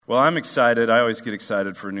Well, I'm excited. I always get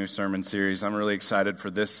excited for a new sermon series. I'm really excited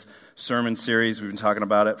for this sermon series. We've been talking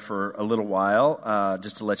about it for a little while,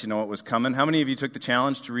 just to let you know what was coming. How many of you took the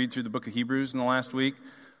challenge to read through the book of Hebrews in the last week?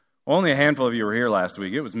 Only a handful of you were here last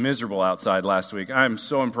week. It was miserable outside last week. I'm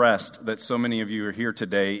so impressed that so many of you are here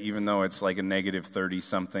today, even though it's like a negative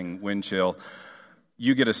 30-something wind chill.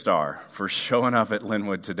 You get a star for showing up at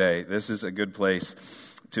Linwood today. This is a good place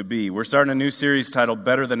to be. We're starting a new series titled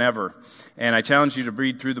Better Than Ever, and I challenge you to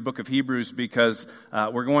read through the book of Hebrews because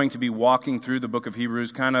we're going to be walking through the book of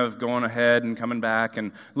Hebrews, kind of going ahead and coming back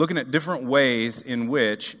and looking at different ways in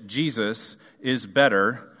which Jesus is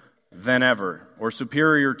better than ever, or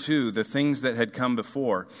superior to the things that had come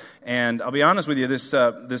before. And I'll be honest with you,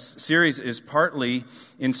 this series is partly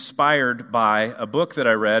inspired by a book that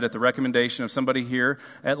I read at the recommendation of somebody here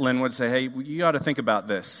at Linwood. Say, hey, you ought to think about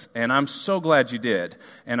this. And I'm so glad you did.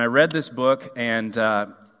 And I read this book, and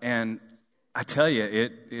I tell you,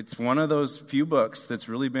 it's one of those few books that's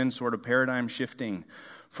really been sort of paradigm shifting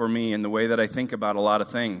for me in the way that I think about a lot of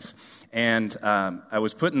things. And I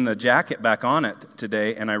was putting the jacket back on it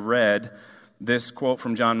today, and I read this quote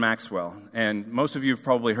from John Maxwell. And most of you have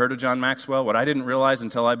probably heard of John Maxwell. What I didn't realize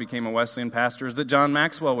until I became a Wesleyan pastor is that John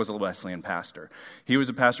Maxwell was a Wesleyan pastor. He was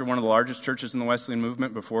a pastor of one of the largest churches in the Wesleyan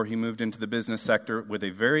movement before he moved into the business sector with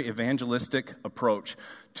a very evangelistic approach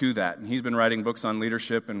to that. And he's been writing books on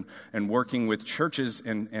leadership and working with churches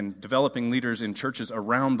and developing leaders in churches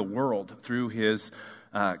around the world through his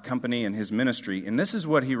company and his ministry. And this is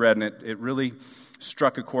what he read, and it really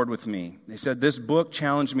struck a chord with me. He said, "This book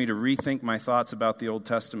challenged me to rethink my thoughts about the Old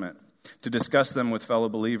Testament, to discuss them with fellow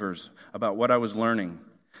believers about what I was learning,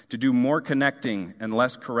 to do more connecting and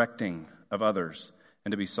less correcting of others,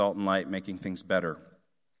 and to be salt and light, making things better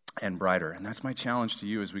and brighter." And that's my challenge to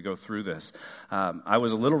you as we go through this. I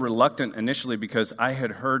was a little reluctant initially because I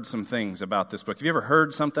had heard some things about this book. Have you ever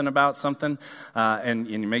heard something about something and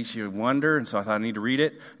it makes you wonder? And so I thought, I need to read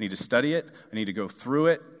it, I need to study it, I need to go through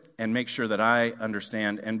it and make sure that I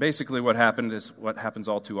understand. And basically what happened is what happens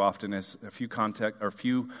all too often is a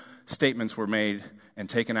few statements were made and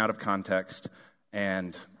taken out of context.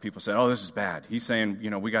 And people said, oh, this is bad. He's saying,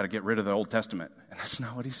 we got to get rid of the Old Testament. And that's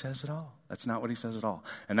not what he says at all. That's not what he says at all.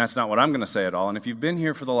 And that's not what I'm going to say at all. And if you've been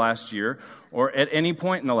here for the last year or at any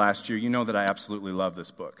point in the last year, you know that I absolutely love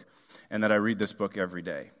this book and that I read this book every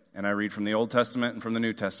day. And I read from the Old Testament and from the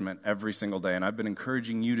New Testament every single day. And I've been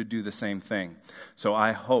encouraging you to do the same thing. So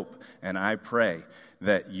I hope and I pray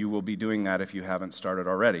that you will be doing that if you haven't started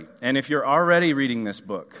already. And if you're already reading this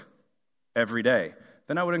book every day,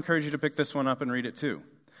 then I would encourage you to pick this one up and read it too.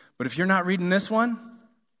 But if you're not reading this one,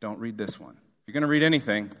 don't read this one. If you're going to read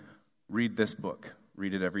anything, read this book.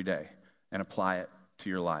 Read it every day and apply it to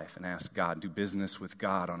your life and ask God, do business with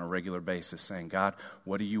God on a regular basis, saying, God,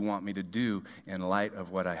 what do you want me to do in light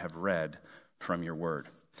of what I have read from your word?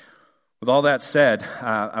 With all that said,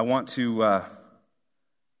 I want to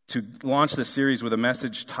launch this series with a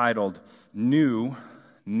message titled, New,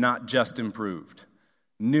 Not Just Improved.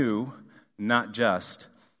 New, not just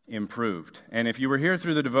improved. And if you were here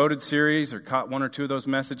through the Devoted series or caught one or two of those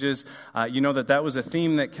messages, you know that was a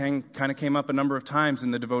theme that kind of came up a number of times in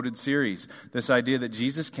the Devoted series. This idea that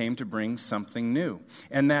Jesus came to bring something new.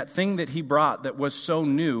 And that thing that he brought that was so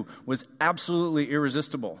new was absolutely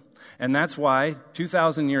irresistible. And that's why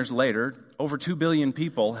 2,000 years later, over 2 billion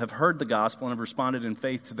people have heard the gospel and have responded in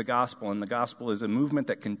faith to the gospel. And the gospel is a movement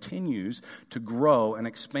that continues to grow and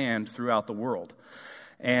expand throughout the world.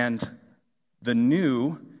 And the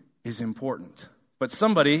new is important. But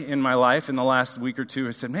somebody in my life in the last week or two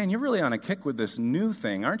has said, man, you're really on a kick with this new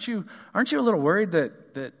thing. Aren't you a little worried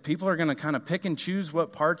that people are going to kind of pick and choose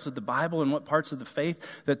what parts of the Bible and what parts of the faith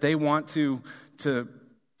that they want to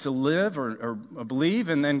live or believe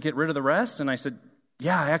and then get rid of the rest? And I said,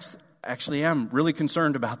 yeah, I actually am really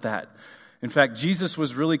concerned about that. In fact, Jesus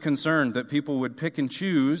was really concerned that people would pick and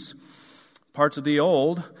choose parts of the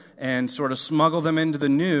old and sort of smuggle them into the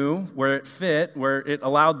new where it fit, where it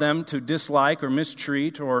allowed them to dislike or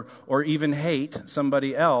mistreat or even hate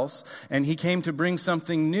somebody else. And he came to bring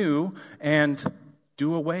something new and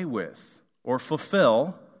do away with or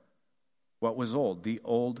fulfill what was old, the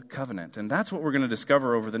old covenant. And that's what we're going to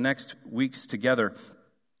discover over the next weeks together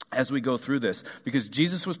as we go through this, because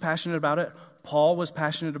Jesus was passionate about it, Paul was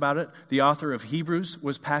passionate about it, the author of Hebrews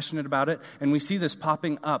was passionate about it, and we see this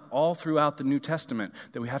popping up all throughout the New Testament,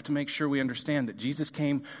 that we have to make sure we understand that Jesus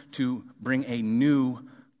came to bring a new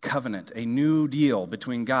covenant, a new deal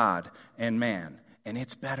between God and man, and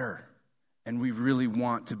it's better. And we really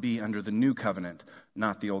want to be under the new covenant,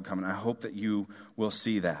 not the old covenant. I hope that you will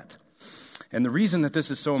see that. And the reason that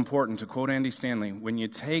this is so important, to quote Andy Stanley, when you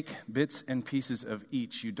take bits and pieces of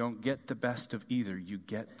each, you don't get the best of either, you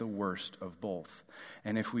get the worst of both.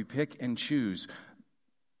 And if we pick and choose,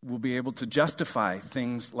 we'll be able to justify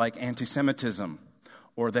things like anti-Semitism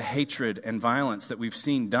or the hatred and violence that we've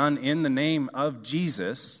seen done in the name of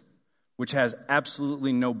Jesus, which has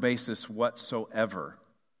absolutely no basis whatsoever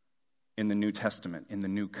in the New Testament, in the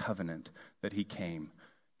new covenant that he came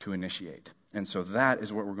to initiate. And so that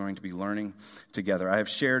is what we're going to be learning together. I have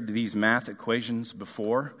shared these math equations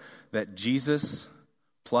before, that Jesus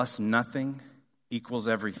plus nothing equals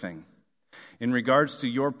everything. In regards to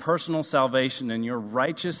your personal salvation and your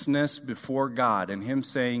righteousness before God, and him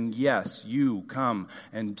saying, yes, you come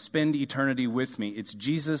and spend eternity with me, it's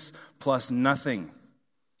Jesus plus nothing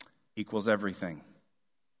equals everything.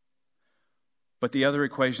 But the other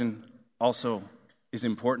equation also is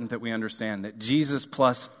important that we understand, that Jesus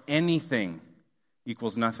plus anything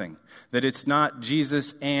equals nothing. That it's not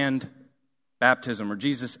Jesus and baptism, or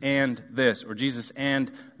Jesus and this, or Jesus and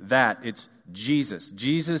that. It's Jesus.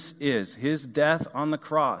 Jesus is. His death on the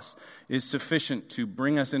cross is sufficient to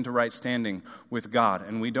bring us into right standing with God.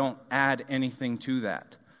 And we don't add anything to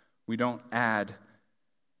that. We don't add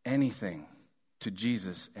anything to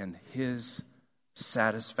Jesus and his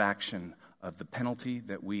satisfaction of the penalty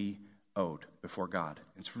that we owed before God.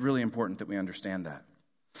 It's really important that we understand that.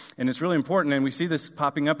 And it's really important, and we see this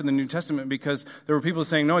popping up in the New Testament, because there were people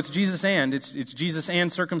saying, no, it's Jesus and, it's Jesus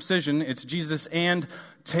and circumcision, it's Jesus and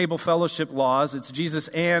table fellowship laws, it's Jesus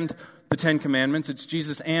and the Ten Commandments, it's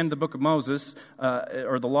Jesus and the book of Moses,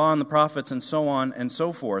 or the law and the prophets, and so on and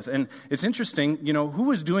so forth. And it's interesting, who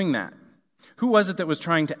was doing that? Who was it that was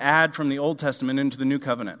trying to add from the Old Testament into the New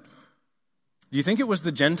Covenant? Do you think it was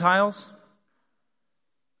the Gentiles?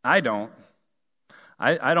 I don't.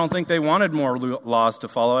 I don't think they wanted more laws to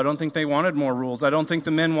follow. I don't think they wanted more rules. I don't think the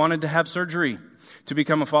men wanted to have surgery to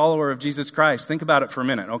become a follower of Jesus Christ. Think about it for a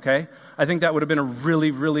minute, okay? I think that would have been a really,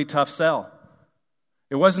 really tough sell.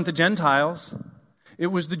 It wasn't the Gentiles. It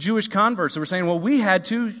was the Jewish converts that were saying, well, we had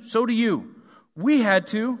to, so do you. We had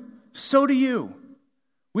to, so do you.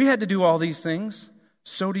 We had to do all these things,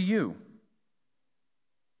 so do you.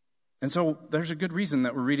 And so there's a good reason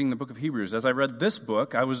that we're reading the book of Hebrews. As I read this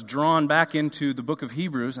book, I was drawn back into the book of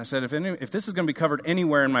Hebrews. I said, if this is going to be covered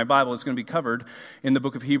anywhere in my Bible, it's going to be covered in the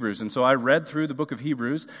book of Hebrews. And so I read through the book of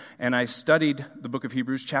Hebrews, and I studied the book of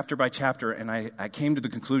Hebrews chapter by chapter, and I came to the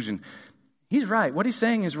conclusion, he's right. What he's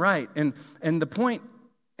saying is right. And the point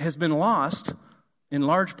has been lost in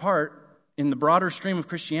large part in the broader stream of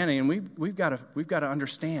Christianity, and we've got to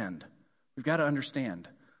understand. We've got to understand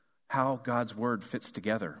how God's word fits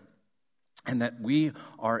together. And that we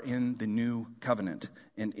are in the new covenant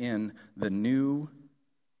and in the new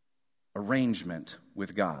arrangement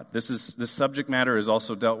with God. This subject matter is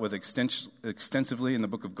also dealt with extensively in the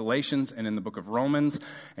book of Galatians and in the book of Romans,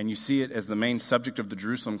 and you see it as the main subject of the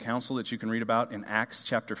Jerusalem Council that you can read about in Acts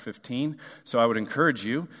chapter 15. So I would encourage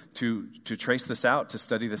you to trace this out, to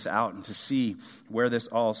study this out, and to see where this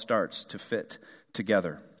all starts to fit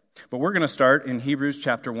together. But we're going to start in Hebrews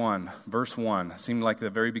chapter 1, verse 1. It seemed like the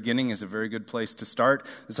very beginning is a very good place to start.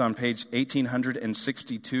 It's on page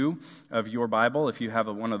 1862 of your Bible. If you have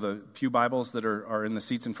one of the pew Bibles that are in the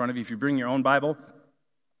seats in front of you, if you bring your own Bible,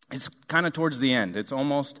 it's kind of towards the end. It's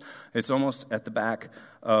almost at the back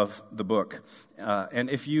of the book. And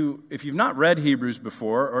if you've not read Hebrews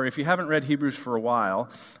before, or if you haven't read Hebrews for a while,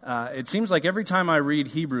 it seems like every time I read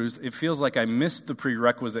Hebrews, it feels like I missed the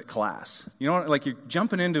prerequisite class. Like you're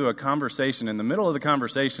jumping into a conversation in the middle of the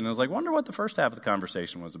conversation, and I was like, wonder what the first half of the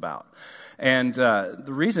conversation was about. And the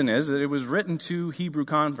reason is that it was written to Hebrew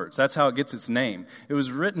converts. That's how it gets its name. It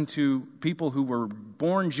was written to people who were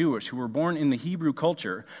born Jewish, who were born in the Hebrew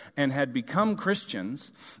culture, and had become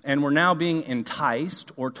Christians, and were now being enticed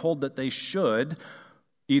or told that they should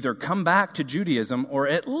either come back to Judaism or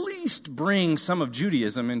at least bring some of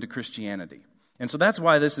Judaism into Christianity. And so that's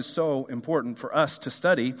why this is so important for us to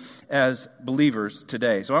study as believers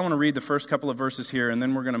today. So I want to read the first couple of verses here, and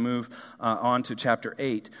then we're going to move on to chapter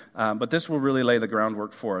 8. But this will really lay the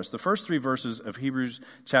groundwork for us. The first 3 verses of Hebrews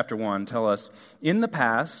chapter 1 tell us, "In the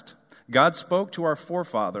past, God spoke to our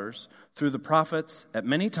forefathers through the prophets at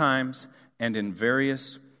many times and in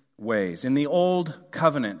various ways." In the old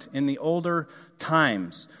covenant, in the older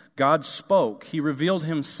times, God spoke. He revealed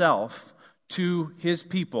himself to his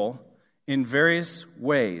people in various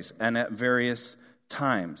ways and at various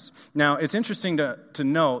times. Now, it's interesting to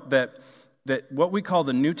note that what we call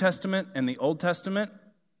the New Testament and the Old Testament,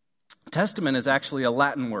 testament is actually a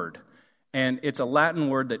Latin word. And it's a Latin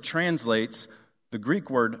word that translates the Greek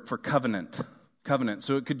word for covenant. covenant.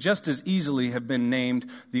 So it could just as easily have been named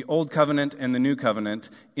the Old Covenant and the New Covenant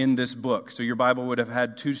in this book. So your Bible would have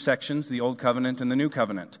had two sections, the Old Covenant and the New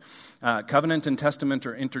Covenant. Covenant and testament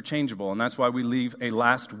are interchangeable, and that's why we leave a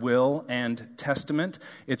last will and testament.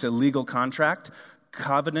 It's a legal contract.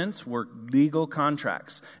 Covenants were legal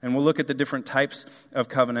contracts, and we'll look at the different types of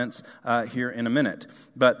covenants here in a minute.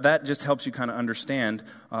 But that just helps you kind of understand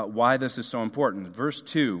why this is so important. Verse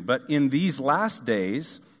 2, but in these last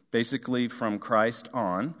days, basically from Christ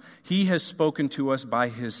on, he has spoken to us by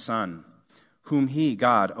his Son, whom he,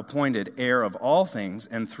 God, appointed heir of all things,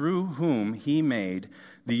 and through whom he made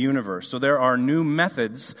the universe. So there are new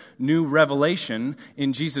methods, new revelation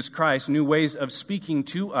in Jesus Christ, new ways of speaking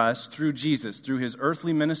to us through Jesus, through his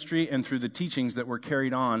earthly ministry and through the teachings that were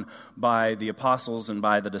carried on by the apostles and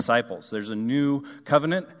by the disciples. There's a new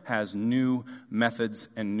covenant, has new methods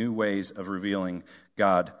and new ways of revealing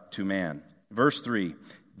God to man. Verse 3,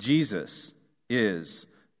 Jesus is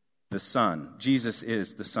the Son. Jesus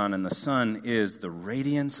is the Son, and the Son is the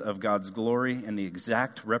radiance of God's glory and the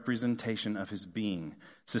exact representation of his being,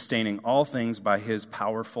 sustaining all things by his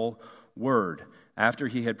powerful word. After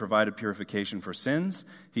he had provided purification for sins,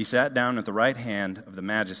 he sat down at the right hand of the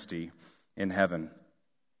Majesty in heaven.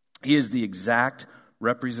 He is the exact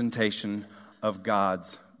representation of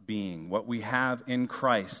God's being. What we have in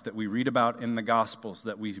Christ that we read about in the Gospels,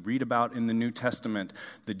 that we read about in the New Testament,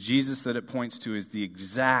 the Jesus that it points to is the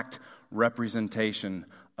exact representation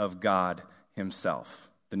of God himself.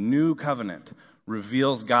 The new covenant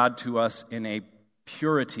reveals God to us in a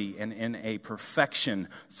purity and in a perfection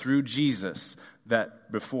through Jesus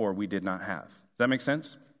that before we did not have. Does that make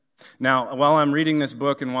sense? Now, while I'm reading this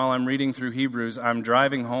book and while I'm reading through Hebrews, I'm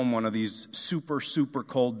driving home one of these super, super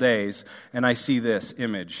cold days, and I see this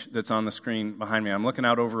image that's on the screen behind me. I'm looking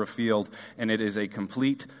out over a field, and it is a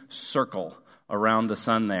complete circle around the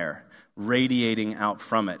sun there, radiating out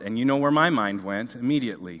from it. And you know where my mind went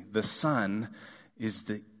immediately. The sun is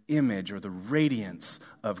the image or the radiance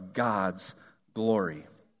of God's glory.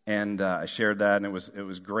 And I shared that, and it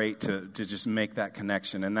was great to just make that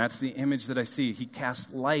connection. And that's the image that I see. He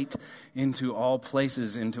casts light into all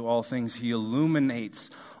places, into all things. He illuminates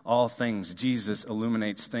all things. Jesus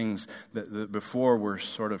illuminates things that before were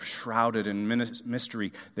sort of shrouded in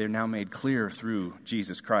mystery. They're now made clear through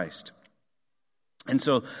Jesus Christ. And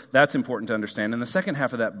so that's important to understand. And the second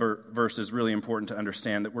half of that verse is really important to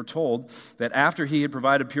understand, that we're told that after he had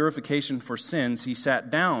provided purification for sins, he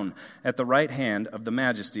sat down at the right hand of the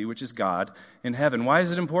Majesty, which is God, in heaven. Why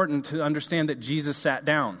is it important to understand that Jesus sat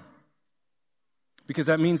down? Because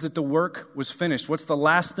that means that the work was finished. What's the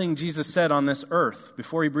last thing Jesus said on this earth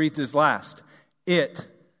before he breathed his last? It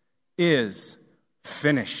is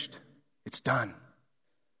finished. It's done.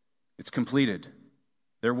 It's completed.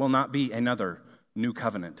 There will not be another new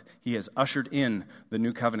covenant. He has ushered in the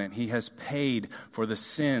new covenant. He has paid for the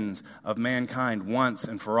sins of mankind once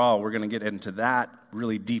and for all. We're going to get into that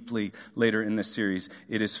really deeply later in this series.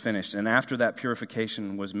 It is finished. And after that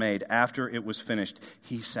purification was made, after it was finished,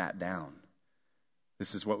 he sat down.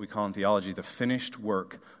 This is what we call in theology the finished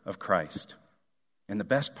work of Christ. And the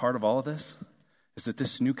best part of all of this is that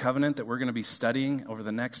this new covenant that we're going to be studying over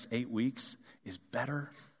the next 8 weeks is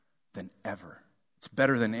better than ever. It's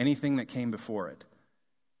better than anything that came before it.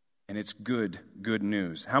 And it's good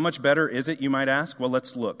news. How much better is it, you might ask? Well,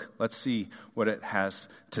 let's look. Let's see what it has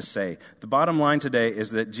to say. The bottom line today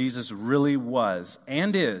is that Jesus really was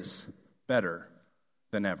and is better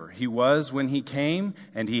than ever. He was when he came,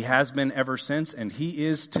 and he has been ever since, and he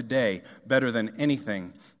is today better than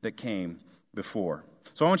anything that came before.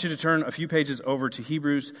 So I want you to turn a few pages over to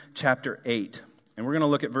Hebrews chapter 8. And we're going to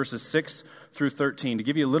look at verses 6 through 13. To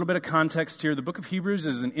give you a little bit of context here, the book of Hebrews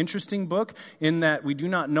is an interesting book in that we do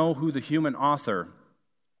not know who the human author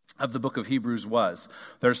of the book of Hebrews was.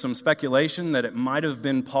 There's some speculation that it might have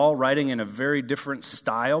been Paul writing in a very different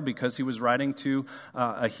style because he was writing to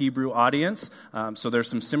a Hebrew audience. So there's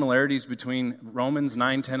some similarities between Romans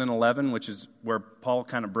 9, 10, and 11, which is where Paul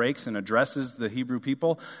kind of breaks and addresses the Hebrew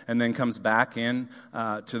people and then comes back in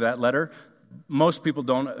to that letter. Most people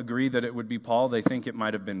don't agree that it would be Paul. They think it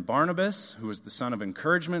might have been Barnabas, who was the son of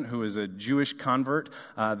encouragement, who was a Jewish convert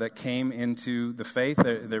that came into the faith.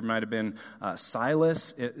 There might have been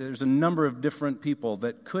Silas. There's a number of different people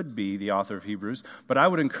that could be the author of Hebrews. But I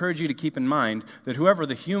would encourage you to keep in mind that whoever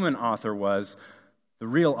the human author was, the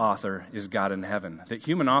real author is God in heaven. That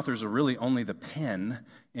human authors are really only the pen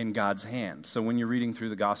in God's hand. So when you're reading through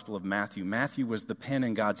the Gospel of Matthew, Matthew was the pen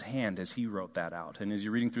in God's hand as he wrote that out. And as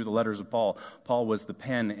you're reading through the letters of Paul, Paul was the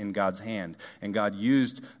pen in God's hand. And God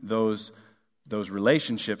used those those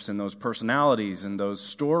relationships and those personalities and those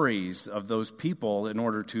stories of those people in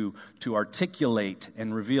order to articulate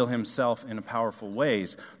and reveal himself in powerful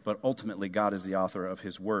ways. But ultimately, God is the author of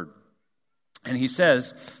his word. And he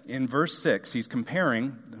says in verse 6, he's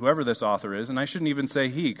comparing whoever this author is, and I shouldn't even say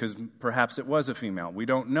he, because perhaps it was a female. We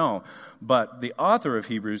don't know. But the author of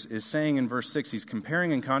Hebrews is saying in verse 6, he's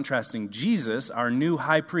comparing and contrasting Jesus, our new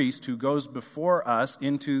high priest, who goes before us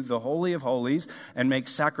into the Holy of Holies and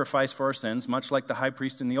makes sacrifice for our sins, much like the high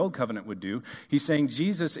priest in the Old Covenant would do. He's saying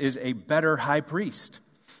Jesus is a better high priest.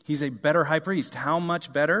 He's a better high priest. How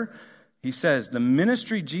much better? He says, the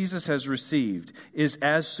ministry Jesus has received is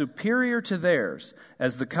as superior to theirs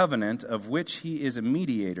as the covenant of which he is a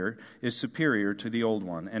mediator is superior to the old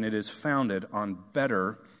one, and it is founded on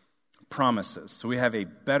better promises. So we have a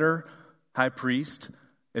better high priest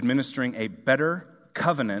administering a better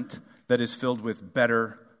covenant that is filled with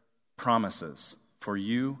better promises for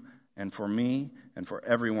you and for me and for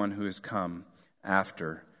everyone who has come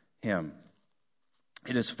after him.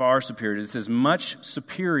 It is far superior. It's as much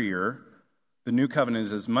superior. The new covenant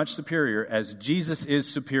is as much superior as Jesus is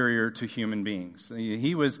superior to human beings.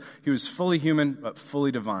 He was fully human, but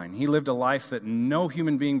fully divine. He lived a life that no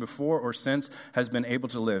human being before or since has been able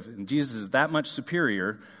to live. And Jesus is that much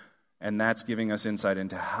superior, and that's giving us insight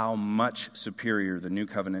into how much superior the new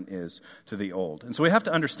covenant is to the old. And so we have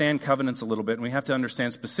to understand covenants a little bit, and we have to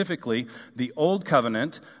understand specifically the old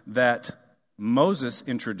covenant that Moses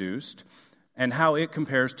introduced and how it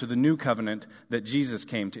compares to the new covenant that Jesus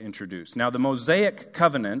came to introduce. Now, the Mosaic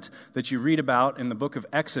covenant that you read about in the book of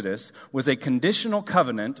Exodus was a conditional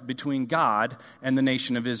covenant between God and the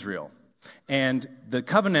nation of Israel. And the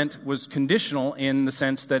covenant was conditional in the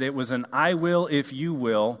sense that it was an I will if you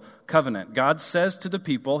will covenant. God says to the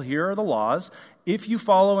people, here are the laws. If you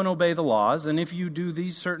follow and obey the laws, and if you do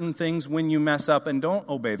these certain things when you mess up and don't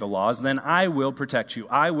obey the laws, then I will protect you.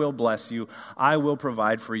 I will bless you. I will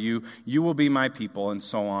provide for you. You will be my people, and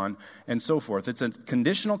so on and so forth. It's a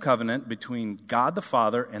conditional covenant between God the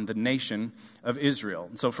Father and the nation of Israel.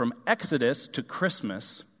 And so from Exodus to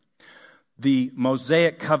Christmas, the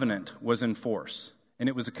Mosaic covenant was in force, and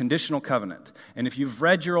it was a conditional covenant. And if you've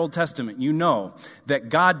read your Old Testament, you know that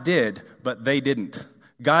God did, but they didn't.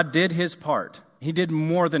 God did his part. He did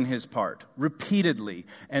more than his part, repeatedly,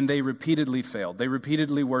 and they repeatedly failed. They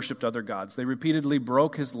repeatedly worshiped other gods. They repeatedly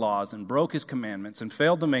broke his laws and broke his commandments and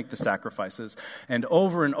failed to make the sacrifices. And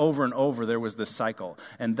over and over and over, there was this cycle.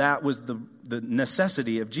 And that was the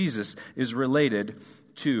necessity of Jesus is related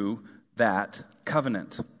to that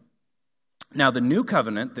covenant. Now, the new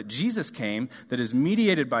covenant that Jesus came, that is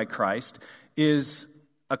mediated by Christ, is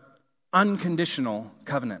an unconditional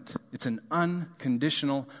covenant. It's an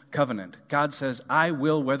unconditional covenant. God says, I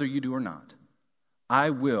will whether you do or not. I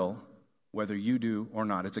will whether you do or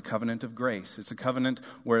not. It's a covenant of grace. It's a covenant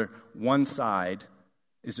where one side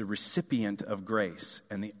is a recipient of grace,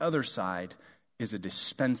 and the other side is a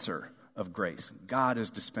dispenser of grace. God is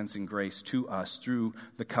dispensing grace to us through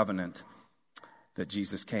the covenant that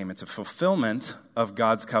Jesus came. It's a fulfillment of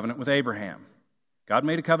God's covenant with Abraham. God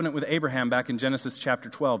made a covenant with Abraham back in Genesis chapter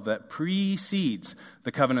 12 that precedes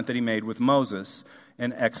the covenant that he made with Moses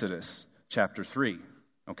in Exodus chapter 3.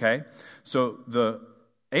 Okay? So the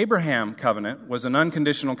Abraham covenant was an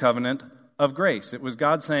unconditional covenant of grace. It was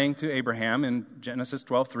God saying to Abraham in Genesis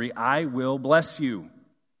 12:3, I will bless you.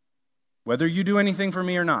 Whether you do anything for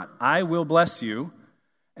me or not, I will bless you,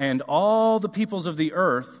 and all the peoples of the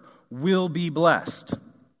earth will be blessed.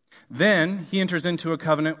 Then he enters into a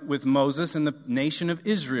covenant with Moses and the nation of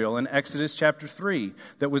Israel in Exodus chapter 3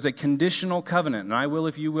 that was a conditional covenant, an I will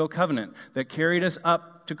if you will covenant that carried us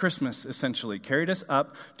up to Christmas, essentially, carried us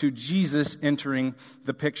up to Jesus entering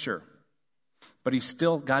the picture. But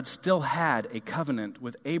God still had a covenant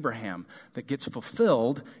with Abraham that gets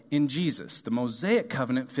fulfilled in Jesus. The Mosaic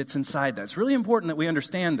covenant fits inside that. It's really important that we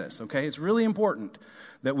understand this, okay? It's really important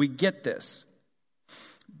that we get this.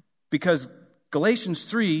 Because Galatians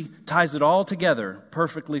 3 ties it all together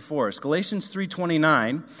perfectly for us. Galatians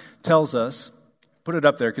 3:29 tells us, put it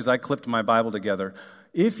up there because I clipped my Bible together,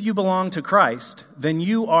 if you belong to Christ, then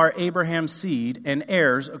you are Abraham's seed and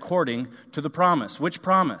heirs according to the promise. Which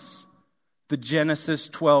promise? The Genesis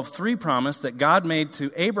 12:3 promise that God made to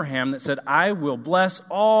Abraham that said, I will bless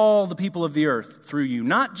all the people of the earth through you.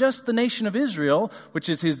 Not just the nation of Israel, which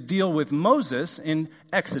is his deal with Moses in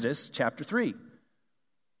Exodus chapter 3.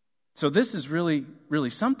 So this is really, really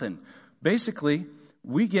something. Basically,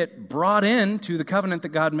 we get brought into the covenant that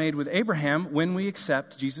God made with Abraham when we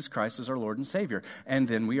accept Jesus Christ as our Lord and Savior. And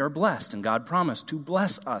then we are blessed, and God promised to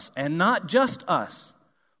bless us, and not just us,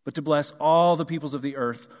 but to bless all the peoples of the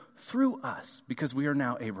earth through us, because we are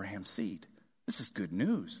now Abraham's seed. This is good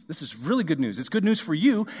news. This is really good news. It's good news for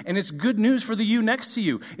you, and it's good news for the you next to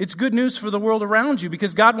you. It's good news for the world around you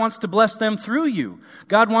because God wants to bless them through you.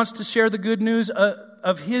 God wants to share the good news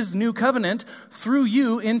of His new covenant through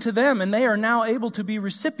you into them, and they are now able to be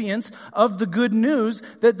recipients of the good news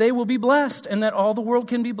that they will be blessed and that all the world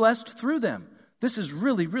can be blessed through them. This is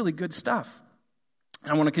really, really good stuff.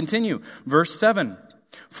 I want to continue. Verse 7.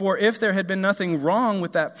 For if there had been nothing wrong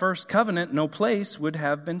with that first covenant, no place would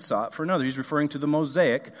have been sought for another. He's referring to the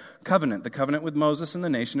Mosaic covenant, the covenant with Moses and the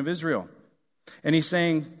nation of Israel. And he's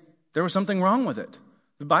saying there was something wrong with it.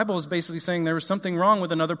 The Bible is basically saying there was something wrong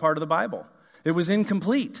with another part of the Bible. It was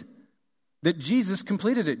incomplete. That Jesus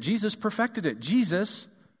completed it. Jesus perfected it. Jesus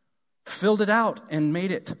filled it out and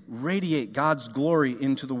made it radiate God's glory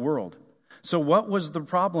into the world. So what was the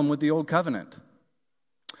problem with the old covenant?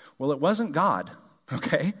 Well, it wasn't God.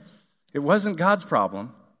 Okay? It wasn't God's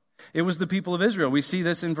problem. It was the people of Israel. We see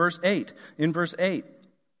this in verse 8. In verse 8,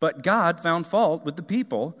 but God found fault with the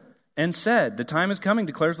people and said, the time is coming,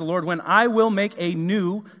 declares the Lord, when I will make a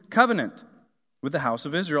new covenant with the house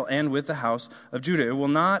of Israel and with the house of Judah. It will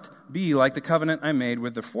not be like the covenant I made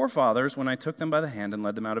with their forefathers when I took them by the hand and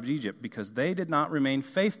led them out of Egypt, because they did not remain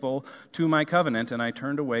faithful to my covenant, and I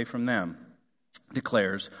turned away from them,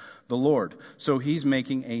 declares the Lord. So he's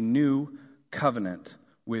making a new covenant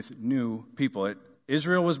with new people.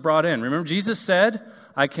 Israel was brought in. Remember, Jesus said,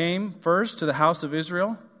 I came first to the house of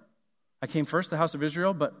Israel.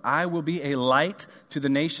 But I will be a light to the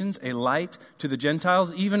nations, a light to the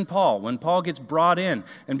Gentiles. Even Paul, when Paul gets brought in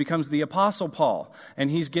and becomes the Apostle Paul,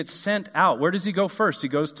 and he gets sent out, where does he go first? He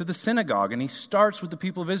goes to the synagogue, and he starts with the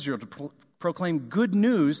people of Israel to proclaim good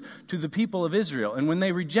news to the people of Israel. And when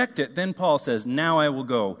they reject it, then Paul says, now I will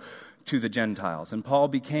go to the Gentiles. And Paul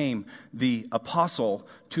became the apostle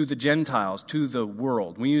to the Gentiles, to the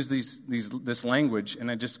world. We use this language, and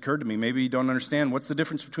it just occurred to me, maybe you don't understand, what's the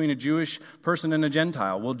difference between a Jewish person and a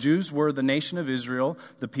Gentile? Well, Jews were the nation of Israel,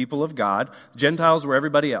 the people of God. Gentiles were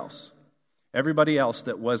everybody else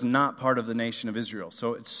that was not part of the nation of Israel.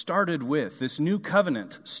 So it started with, this new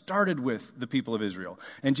covenant started with the people of Israel.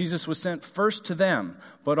 And Jesus was sent first to them,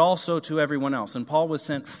 but also to everyone else. And Paul was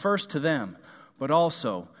sent first to them, but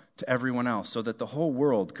also to everyone else, so that the whole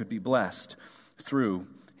world could be blessed through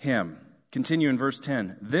him. Continue in verse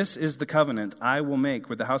 10. This is the covenant I will make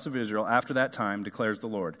with the house of Israel after that time, declares the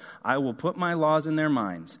Lord. I will put my laws in their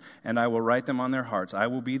minds, and I will write them on their hearts. I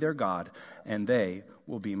will be their God, and they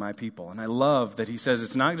will be my people. And I love that he says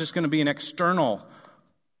it's not just going to be an external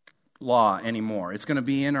law anymore. It's going to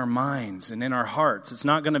be in our minds and in our hearts. It's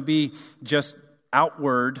not going to be just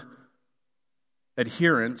outward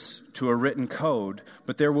adherence to a written code,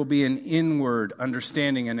 but there will be an inward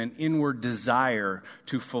understanding and an inward desire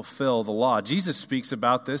to fulfill the law. Jesus speaks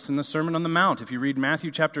about this in the Sermon on the Mount. If you read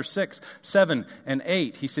Matthew chapter 6, 7, and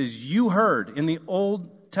 8, he says, you heard in the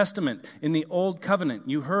Old Testament, in the Old Covenant,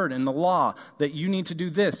 you heard in the law that you need to do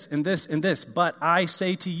this and this and this, but I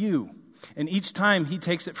say to you. And each time he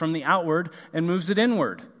takes it from the outward and moves it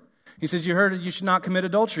inward. He says, you heard you should not commit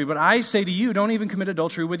adultery, but I say to you, don't even commit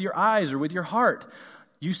adultery with your eyes or with your heart.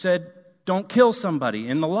 You said, don't kill somebody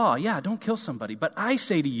in the law. Yeah, don't kill somebody. But I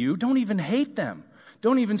say to you, don't even hate them.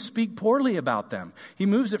 Don't even speak poorly about them. He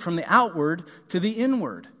moves it from the outward to the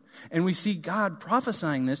inward. And we see God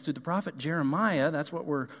prophesying this to the prophet Jeremiah. That's what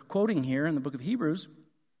we're quoting here in the book of Hebrews,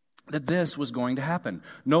 that this was going to happen.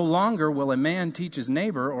 No longer will a man teach his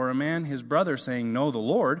neighbor or a man his brother, saying, know the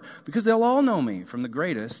Lord, because they'll all know me, from the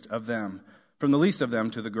greatest of them, from the least of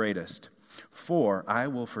them to the greatest. For I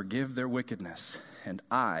will forgive their wickedness, and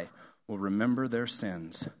I will remember their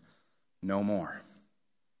sins no more.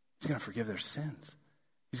 He's going to forgive their sins.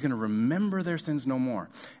 He's going to remember their sins no more.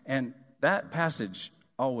 And that passage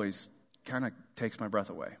always kind of takes my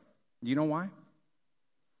breath away. You know why?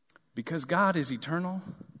 Because God is eternal,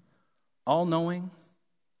 all-knowing,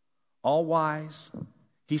 all-wise.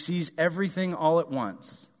 He sees everything all at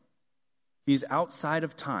once. He's outside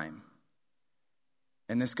of time.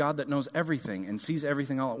 And this God that knows everything and sees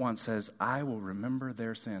everything all at once says, I will remember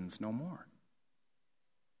their sins no more.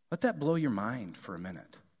 Let that blow your mind for a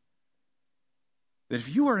minute. That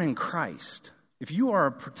if you are in Christ, if you are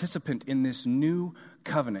a participant in this new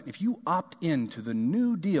covenant, if you opt into the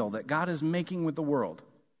new deal that God is making with the world,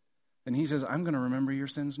 then he says, I'm going to remember your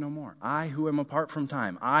sins no more. I who am apart from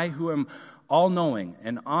time, I who am all-knowing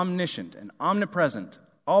and omniscient and omnipresent,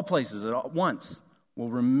 all places at once, will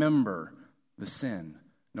remember the sin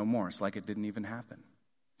no more. It's like it didn't even happen.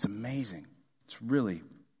 It's amazing. It's really,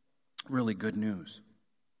 really good news.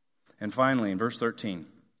 And finally, in verse 13,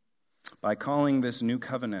 by calling this new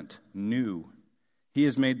covenant new, he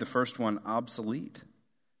has made the first one obsolete.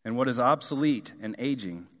 and what is obsolete and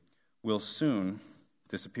aging will soon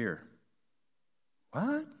disappear.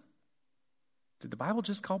 What? Did the Bible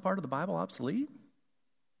just call part of the Bible obsolete?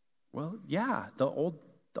 Well, yeah, the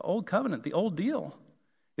old covenant, the old deal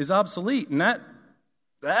is obsolete. And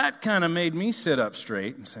that kind of made me sit up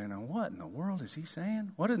straight and say, now what in the world is he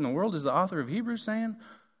saying? What in the world is the author of Hebrews saying?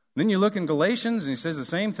 Then you look in Galatians, and he says the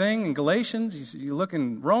same thing in Galatians. You look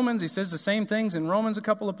in Romans, he says the same things in Romans a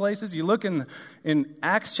couple of places. You look in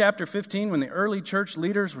Acts chapter 15 when the early church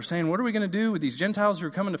leaders were saying, what are we going to do with these Gentiles who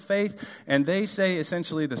are coming to faith? And they say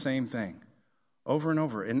essentially the same thing over and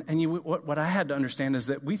over. And what I had to understand is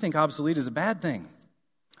that we think obsolete is a bad thing.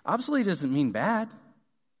 Obsolete doesn't mean bad,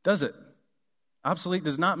 does it? Obsolete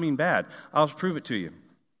does not mean bad. I'll prove it to you.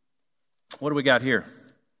 What do we got here?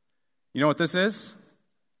 You know what this is?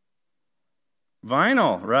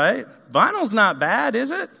 Vinyl, right? Vinyl's not bad, is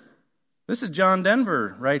it? This is John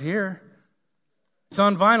Denver right here. It's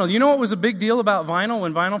on vinyl. You know what was a big deal about vinyl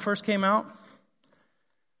when vinyl first came out?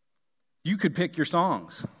 You could pick your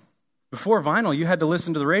songs. Before vinyl, you had to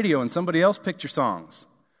listen to the radio and somebody else picked your songs.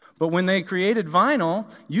 But when they created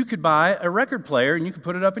vinyl, you could buy a record player and you could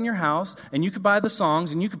put it up in your house and you could buy the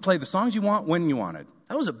songs and you could play the songs you want when you wanted.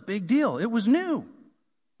 That was a big deal. It was new,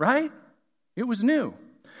 right? It was new.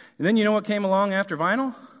 And then you know what came along after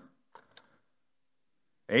vinyl?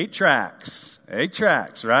 8 tracks. 8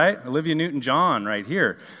 tracks, right? Olivia Newton-John right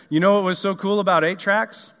here. You know what was so cool about 8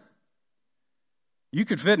 tracks? You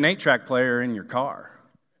could fit an 8-track player in your car.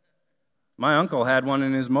 My uncle had one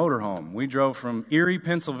in his motorhome. We drove from Erie,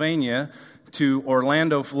 Pennsylvania to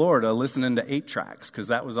Orlando, Florida, listening to 8 tracks because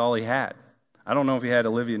that was all he had. I don't know if he had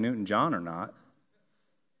Olivia Newton-John or not.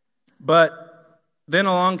 But then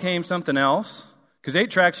along came something else. Because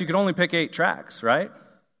 8 tracks, you could only pick 8 tracks, right?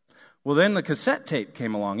 Well, then the cassette tape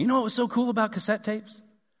came along. You know what was so cool about cassette tapes?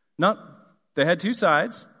 No, they had 2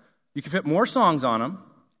 sides. You could fit more songs on them,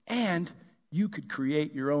 and you could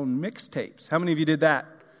create your own mixtapes. How many of you did that?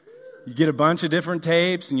 You get a bunch of different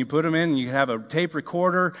tapes, and you put them in, and you have a tape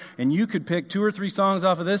recorder, and you could pick 2 or 3 songs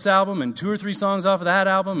off of this album, and 2 or 3 songs off of that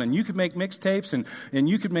album, and you could make mixtapes, and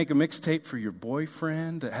you could make a mixtape for your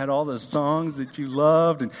boyfriend that had all the songs that you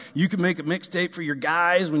loved, and you could make a mixtape for your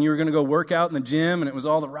guys when you were going to go work out in the gym, and it was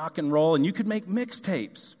all the rock and roll, and you could make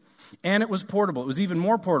mixtapes. And it was portable. It was even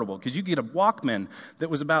more portable because you could get a Walkman that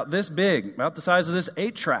was about this big, about the size of this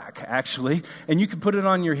 8-track, actually, and you could put it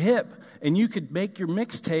on your hip, and you could make your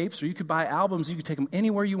mixtapes, or you could buy albums. You could take them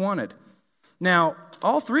anywhere you wanted. Now,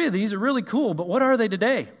 all 3 of these are really cool, but what are they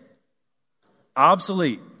today?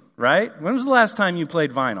 Obsolete, right? When was the last time you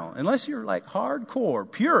played vinyl? Unless you're like hardcore,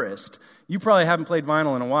 purist, you probably haven't played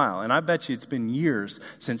vinyl in a while, and I bet you it's been years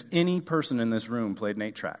since any person in this room played an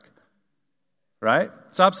 8-track. Right?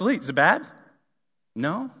 It's obsolete. Is it bad?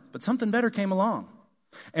 No, but something better came along.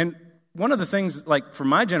 And one of the things, like for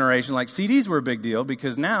my generation, like CDs were a big deal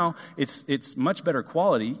because now it's much better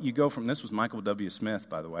quality. You go from, this was Michael W. Smith,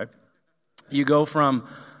 by the way. You go from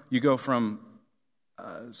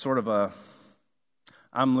sort of a,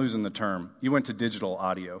 I'm losing the term. You went to digital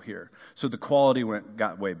audio here. So the quality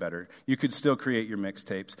got way better. You could still create your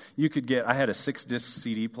mixtapes. I had a 6-disc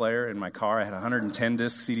CD player in my car. I had a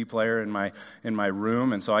 110-disc CD player in my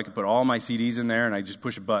room, and so I could put all my CDs in there, and I just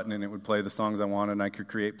push a button, and it would play the songs I wanted, and I could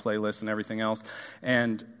create playlists and everything else.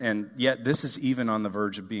 And yet this is even on the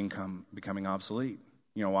verge of becoming obsolete.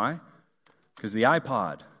 You know why? Because the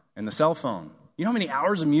iPod and the cell phone. You know how many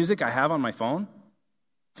hours of music I have on my phone?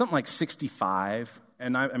 Something like 65.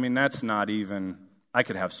 And I mean, that's not even, I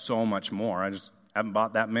could have so much more. I just haven't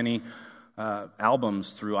bought that many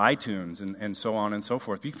albums through iTunes and so on and so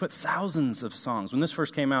forth. But you can put thousands of songs. When this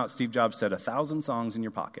first came out, Steve Jobs said 1,000 songs in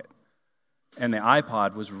your pocket. And the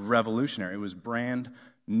iPod was revolutionary. It was brand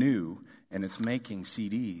new, and it's making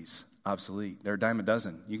CDs obsolete. They're a dime a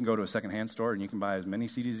dozen. You can go to a secondhand store, and you can buy as many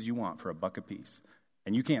CDs as you want for $1 a piece.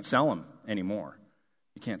 And you can't sell them anymore.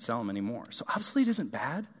 You can't sell them anymore. So obsolete isn't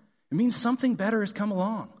bad. It means something better has come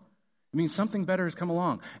along. It means something better has come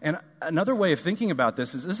along. And another way of thinking about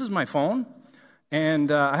this is my phone, and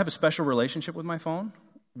I have a special relationship with my phone.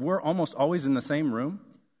 We're almost always in the same room.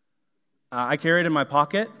 I carry it in my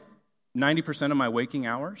pocket 90% of my waking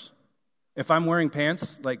hours. If I'm wearing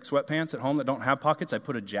pants, like sweatpants at home that don't have pockets, I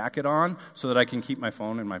put a jacket on so that I can keep my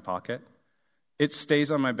phone in my pocket. It stays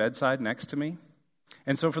on my bedside next to me.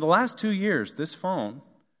 And so for the last 2 years, this phone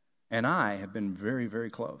and I have been very, very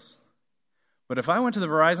close. But if I went to the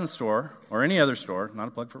Verizon store, or any other store, not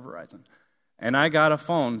a plug for Verizon, and I got a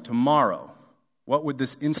phone tomorrow, what would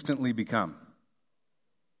this instantly become?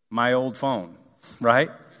 My old phone, right?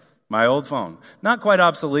 My old phone. Not quite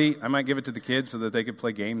obsolete. I might give it to the kids so that they could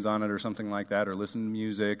play games on it or something like that, or listen to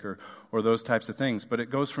music or those types of things. But it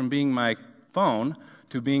goes from being my phone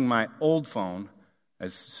to being my old phone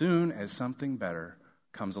as soon as something better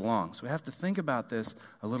comes along. So we have to think about this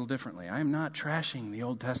a little differently. I am not trashing the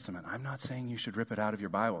Old Testament. I'm not saying you should rip it out of your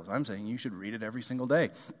Bibles. I'm saying you should read it every single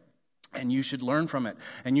day. And you should learn from it.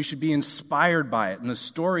 And you should be inspired by it and the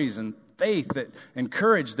stories and faith and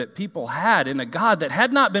courage that people had in a God that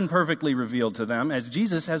had not been perfectly revealed to them as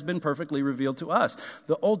Jesus has been perfectly revealed to us.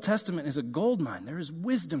 The Old Testament is a gold mine. There is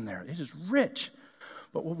wisdom there. It is rich.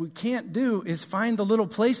 But what we can't do is find the little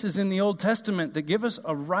places in the Old Testament that give us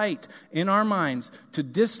a right in our minds to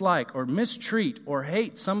dislike or mistreat or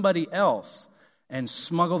hate somebody else and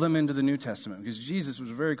smuggle them into the New Testament. Because Jesus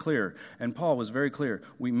was very clear, and Paul was very clear,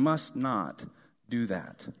 we must not do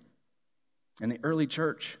that. And the early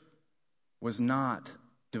church was not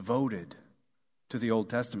devoted to the Old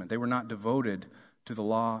Testament. They were not devoted to the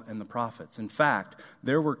law and the prophets. In fact,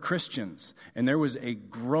 there were Christians, and there was a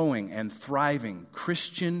growing and thriving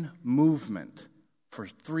Christian movement for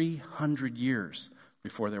 300 years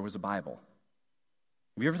before there was a Bible.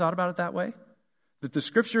 Have you ever thought about it that way? That the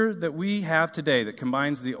scripture that we have today that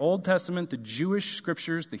combines the Old Testament, the Jewish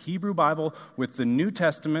scriptures, the Hebrew Bible, with the New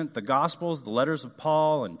Testament, the Gospels, the letters of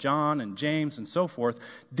Paul and John and James and so forth,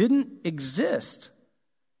 didn't exist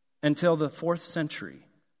until the 4th century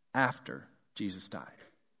after Jesus died.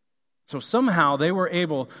 So somehow they were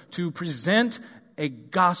able to present a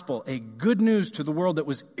gospel, a good news to the world that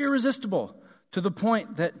was irresistible, to the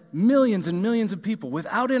point that millions and millions of people,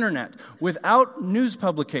 without internet, without news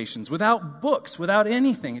publications, without books, without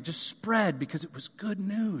anything, it just spread because it was good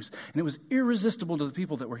news. And it was irresistible to the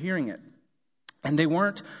people that were hearing it. And they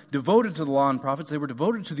weren't devoted to the law and prophets, they were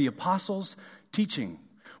devoted to the apostles' teaching.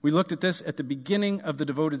 We looked at this at the beginning of the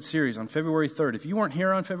Devoted series on February 3rd. If you weren't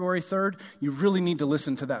here on February 3rd, you really need to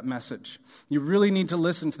listen to that message. You really need to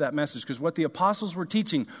listen to that message because what the apostles were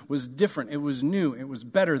teaching was different. It was new. It was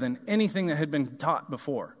better than anything that had been taught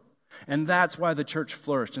before. And that's why the church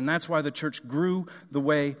flourished. And that's why the church grew the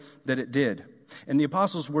way that it did. And the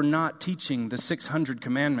apostles were not teaching the 600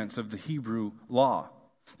 commandments of the Hebrew law.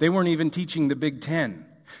 They weren't even teaching the Big Ten.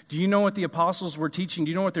 Do you know what the apostles were teaching? Do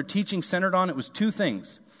you know what their teaching centered on? It was two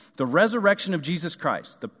things. The resurrection of Jesus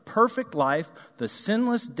Christ, the perfect life, the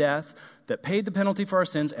sinless death that paid the penalty for our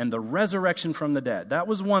sins, and the resurrection from the dead. That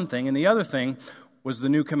was one thing. And the other thing was the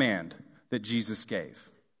new command that Jesus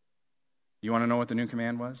gave. You want to know what the new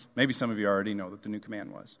command was? Maybe some of you already know what the new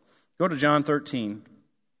command was. Go to John 13,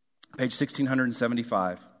 page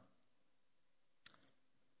 1675.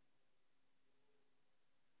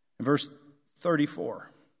 Verse 34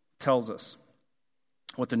 tells us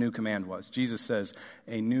what the new command was. Jesus says,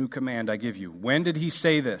 "A new command I give you." When did he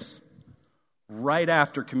say this? Right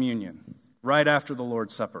after communion, right after the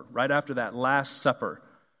Lord's Supper, right after that Last Supper,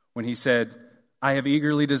 when he said, "I have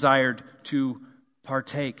eagerly desired to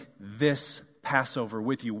partake this Passover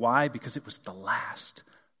with you." Why? Because it was the last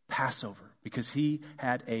Passover, because he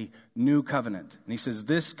had a new covenant. And he says,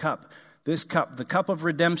 this cup, the cup of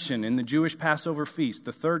redemption in the Jewish Passover feast,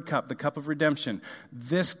 the third cup, the cup of redemption,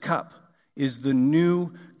 this cup is the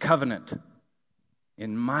new covenant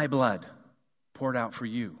in my blood poured out for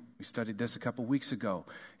you. We studied this a couple weeks ago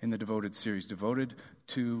in the Devoted series, devoted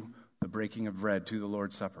to the breaking of bread, to the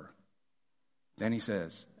Lord's Supper. Then he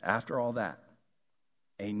says, after all that,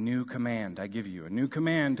 a new command I give you, a new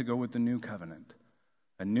command to go with the new covenant.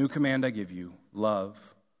 A new command I give you, love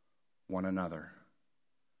one another.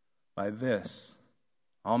 By this,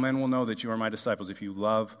 all men will know that you are my disciples if you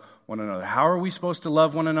love one another. How are we supposed to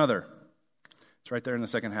love one another? It's right there in the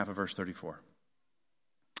second half of verse 34.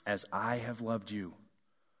 As I have loved you,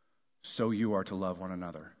 so you are to love one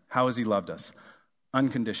another. How has he loved us?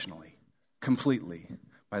 Unconditionally, completely,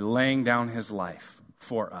 by laying down his life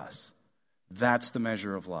for us. That's the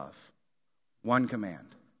measure of love. One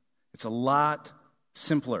command. It's a lot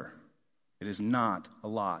simpler. It is not a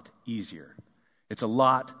lot easier. It's a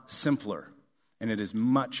lot simpler, and it is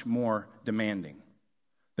much more demanding.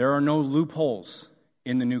 There are no loopholes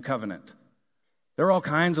in the new covenant. There are all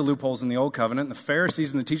kinds of loopholes in the old covenant, and the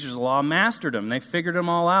Pharisees and the teachers of the law mastered them. They figured them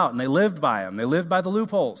all out, and they lived by them. They lived by the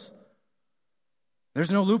loopholes.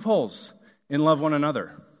 There's no loopholes in love one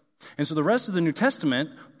another. And so the rest of the New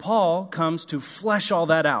Testament, Paul comes to flesh all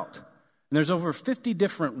that out. And there's over 50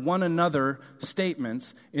 different one another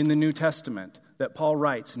statements in the New Testament that Paul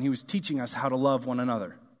writes, and he was teaching us how to love one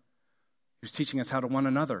another. He was teaching us how to one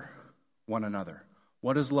another.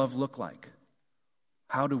 What does love look like?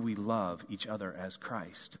 How do we love each other as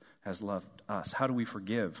Christ has loved us? How do we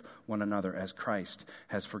forgive one another as Christ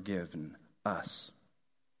has forgiven us?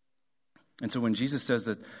 And so when Jesus says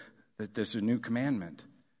that there's a new commandment,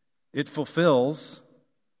 it fulfills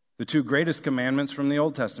the two greatest commandments from the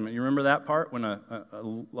Old Testament. You remember that part when a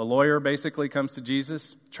lawyer basically comes to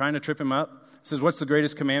Jesus trying to trip him up, says, "What's the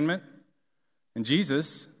greatest commandment?" And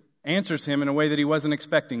Jesus answers him in a way that he wasn't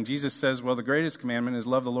expecting. Jesus says, well, the greatest commandment is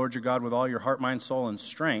love the Lord your God with all your heart, mind, soul, and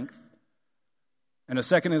strength. And a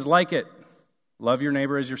second is like it, love your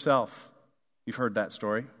neighbor as yourself. You've heard that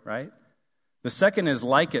story, right? The second is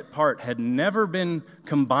like it part had never been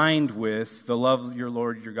combined with the love your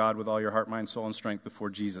Lord your God with all your heart, mind, soul, and strength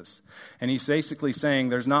before Jesus. And he's basically saying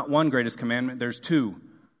there's not one greatest commandment, there's two.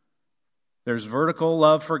 There's vertical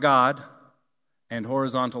love for God and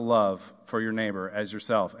horizontal love for your neighbor as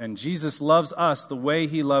yourself. And Jesus loves us the way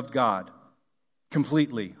he loved God,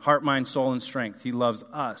 completely, heart, mind, soul, and strength. He loves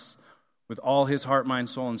us with all his heart, mind,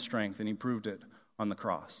 soul, and strength, and he proved it on the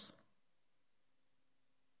cross.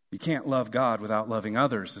 You can't love God without loving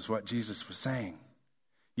others, is what Jesus was saying.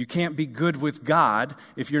 You can't be good with God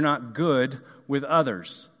if you're not good with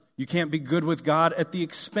others. You can't be good with God at the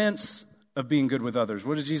expense of being good with others.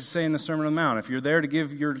 What did Jesus say in the Sermon on the Mount? If you're there to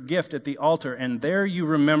give your gift at the altar and there you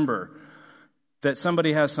remember that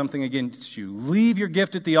somebody has something against you, leave your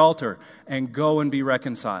gift at the altar and go and be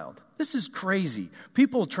reconciled. This is crazy.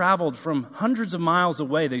 People traveled from hundreds of miles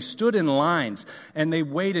away. They stood in lines and they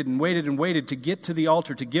waited and waited and waited to get to the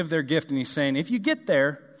altar to give their gift. And he's saying, if you get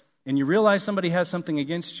there and you realize somebody has something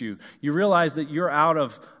against you, you realize that you're out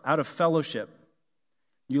of fellowship.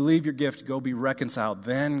 You leave your gift, go be reconciled,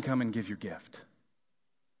 then come and give your gift.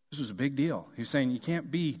 This was a big deal. He was saying you can't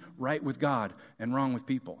be right with God and wrong with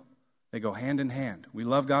people. They go hand in hand. We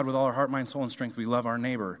love God with all our heart, mind, soul, and strength. We love our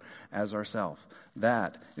neighbor as ourselves.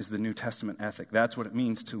 That is the New Testament ethic. That's what it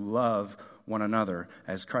means to love one another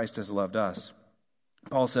as Christ has loved us.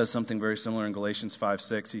 Paul says something very similar in Galatians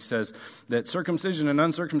 5:6. He says that circumcision and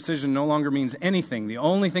uncircumcision no longer means anything. The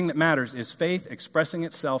only thing that matters is faith expressing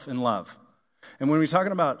itself in love. And when we're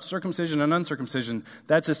talking about circumcision and uncircumcision,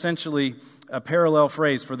 that's essentially a parallel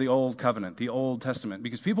phrase for the Old Covenant, the Old Testament,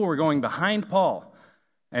 because people were going behind Paul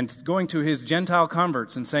and going to his Gentile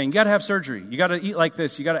converts and saying, you got to have surgery, you got to eat like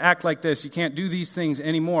this, you got to act like this, you can't do these things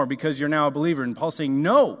anymore because you're now a believer. And Paul's saying,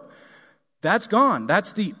 no, that's gone.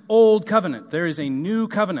 That's the Old Covenant. There is a new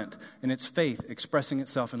covenant, and it's faith expressing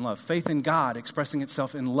itself in love. Faith in God expressing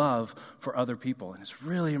itself in love for other people. And it's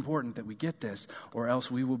really important that we get this, or else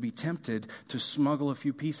we will be tempted to smuggle a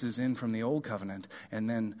few pieces in from the Old Covenant and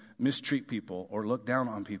then mistreat people or look down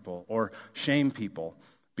on people or shame people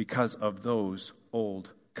because of those Old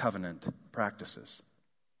Covenant practices.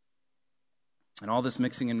 And all this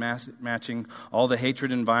mixing and matching, all the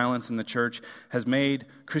hatred and violence in the church has made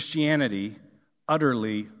Christianity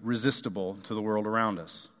utterly resistible to the world around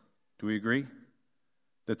us. Do we agree?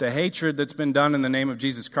 That the hatred that's been done in the name of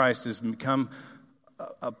Jesus Christ has become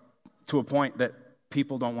to a point that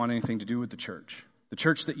people don't want anything to do with the church. The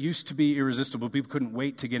church that used to be irresistible, people couldn't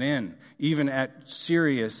wait to get in, even at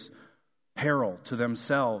serious peril to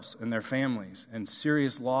themselves and their families and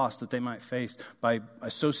serious loss that they might face by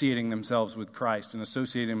associating themselves with Christ and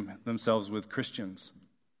associating themselves with Christians.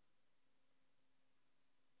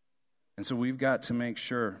 And so we've got to make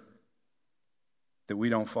sure that we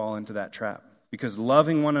don't fall into that trap, because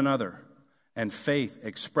loving one another and faith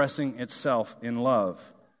expressing itself in love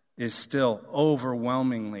is still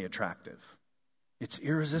overwhelmingly attractive. It's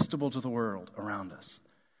irresistible to the world around us.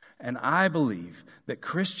 And I believe that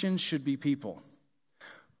Christians should be people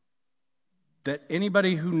that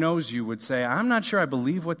anybody who knows you would say, I'm not sure I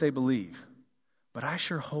believe what they believe, but I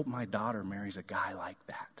sure hope my daughter marries a guy like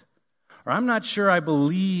that. Or I'm not sure I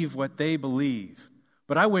believe what they believe,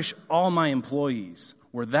 but I wish all my employees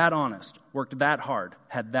were that honest, worked that hard,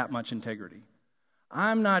 had that much integrity.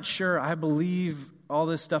 I'm not sure I believe all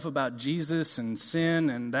this stuff about Jesus and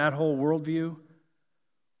sin and that whole worldview,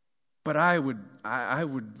 but I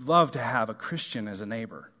would love to have a Christian as a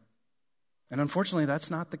neighbor. And unfortunately, that's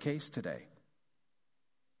not the case today.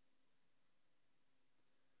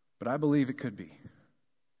 But I believe it could be.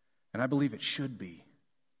 And I believe it should be.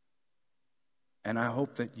 And I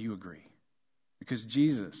hope that you agree. Because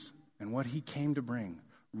Jesus and what he came to bring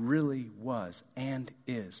really was and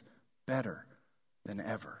is better than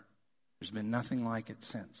ever. There's been nothing like it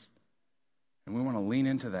since. And we want to lean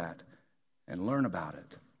into that and learn about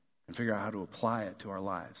it and figure out how to apply it to our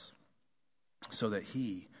lives so that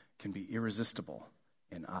he can be irresistible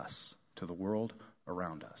in us to the world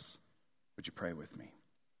around us. Would you pray with me?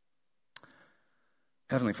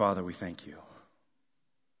 Heavenly Father, we thank you.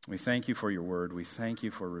 We thank you for your word. We thank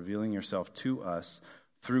you for revealing yourself to us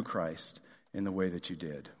through Christ in the way that you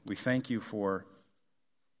did. We thank you for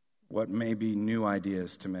what may be new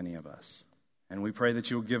ideas to many of us. And we pray that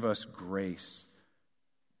you'll give us grace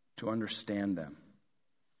to understand them,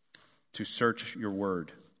 to search your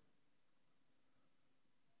word,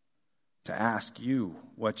 to ask you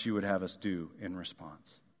what you would have us do in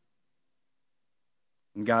response.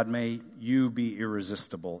 And God, may you be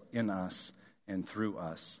irresistible in us and through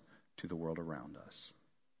us to the world around us.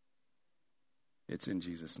 It's in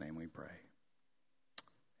Jesus' name we pray.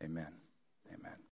 Amen.